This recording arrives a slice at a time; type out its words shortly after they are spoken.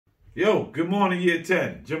Yo, good morning, year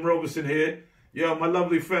 10. Jim Roberson here. Yo, my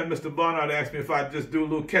lovely friend, Mr. Barnard, asked me if I'd just do a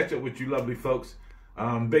little catch-up with you lovely folks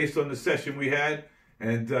based on the session we had.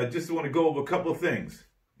 And just want to go over a couple of things.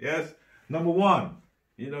 Yes? Number one,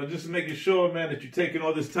 just making sure, man, that you're taking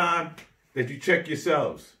all this time, that you check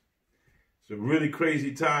yourselves. It's a really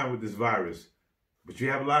crazy time with this virus. But you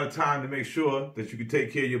have a lot of time to make sure that you can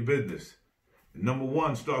take care of your business. And number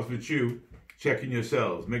one starts with you checking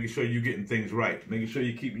yourselves, making sure you're getting things right, making sure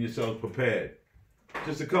you're keeping yourselves prepared.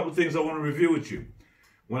 Just a couple things I want to review with you.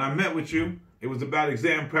 When I met with you, it was about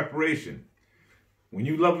exam preparation. When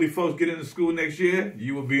you lovely folks get into school next year,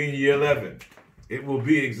 you will be in year 11. It will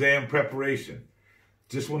be exam preparation.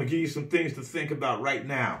 Just want to give you some things to think about right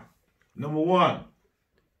now. Number one,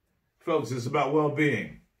 folks, it's about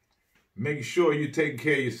well-being. Making sure you're taking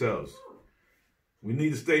care of yourselves. We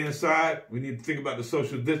need to stay inside. We need to think about the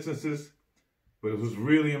social distances. But what's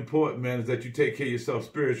really important, man, is that you take care of yourself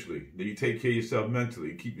spiritually, that you take care of yourself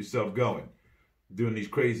mentally, keep yourself going during these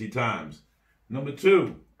crazy times. Number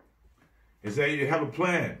two is that you have a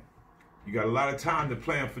plan. You got a lot of time to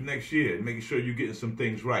plan for next year, making sure you're getting some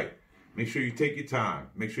things right. Make sure you take your time.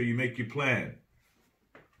 Make sure you make your plan.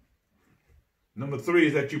 Number three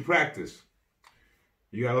is that you practice.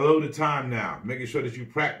 You got a load of time now, making sure that you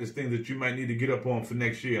practice things that you might need to get up on for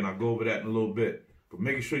next year, and I'll go over that in a little bit. But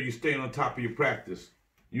making sure you're staying on top of your practice,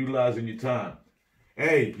 utilizing your time.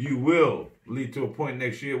 Hey, you will lead to a point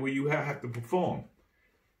next year where you have to perform.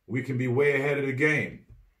 We can be way ahead of the game.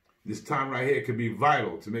 This time right here could be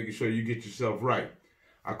vital to making sure you get yourself right.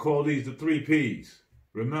 I call these the 3 Ps.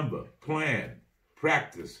 Remember, plan,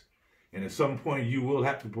 practice, and at some point you will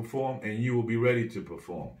have to perform and you will be ready to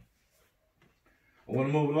perform. I want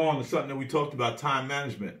to move along to something that we talked about, time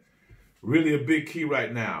management. Really a big key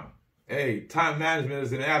right now. Hey, time management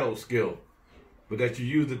is an adult skill, but that you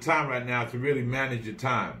use the time right now to really manage your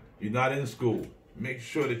time. You're not in school. Make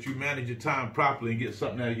sure that you manage your time properly and get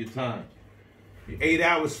something out of your time. 8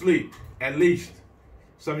 hours sleep, at least.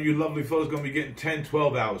 Some of you lovely folks are going to be getting 10,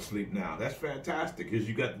 12 hours sleep now. That's fantastic because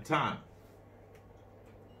you got the time.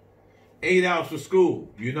 8 hours for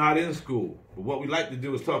school. You're not in school. But what we like to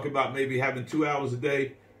do is talk about maybe having 2 hours a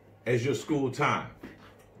day as your school time.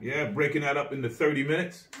 Yeah, breaking that up into 30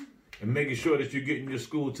 minutes and making sure that you're getting your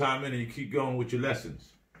school time in and you keep going with your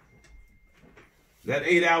lessons. That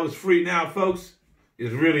 8 hours free now, folks,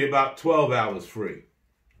 is really about 12 hours free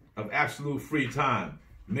of absolute free time.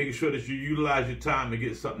 Making sure that you utilize your time to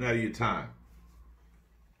get something out of your time.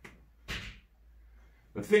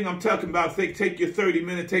 The thing I'm talking about, take your 30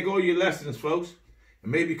 minutes, take all your lessons, folks,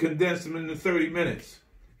 and maybe condense them into 30 minutes.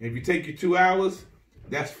 And if you take your 2 hours,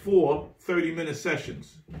 that's 4 30-minute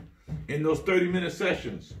sessions. In those 30-minute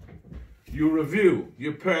sessions, you review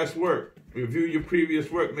your past work, review your previous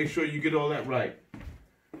work, make sure you get all that right.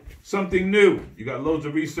 Something new, you got loads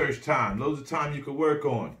of research time, loads of time you can work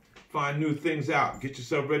on, find new things out, get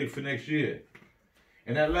yourself ready for next year.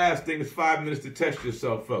 And that last thing is 5 minutes to test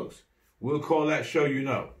yourself, folks. We'll call that show you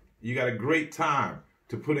know. You got a great time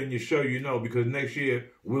to put in your show you know because next year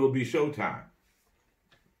will be showtime.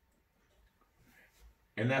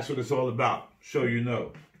 And that's what it's all about, show you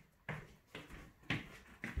know.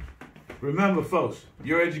 Remember, folks,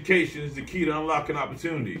 your education is the key to unlocking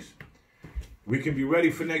opportunities. We can be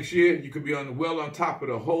ready for next year. You could be well on top of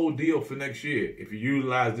the whole deal for next year if you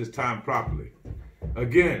utilize this time properly.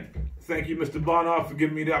 Again, thank you, Mr. Barnard, for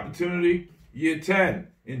giving me the opportunity. Year 10,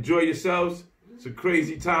 enjoy yourselves. It's a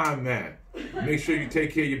crazy time, man. Make sure you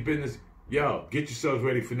take care of your business. Yo, get yourselves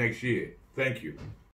ready for next year. Thank you.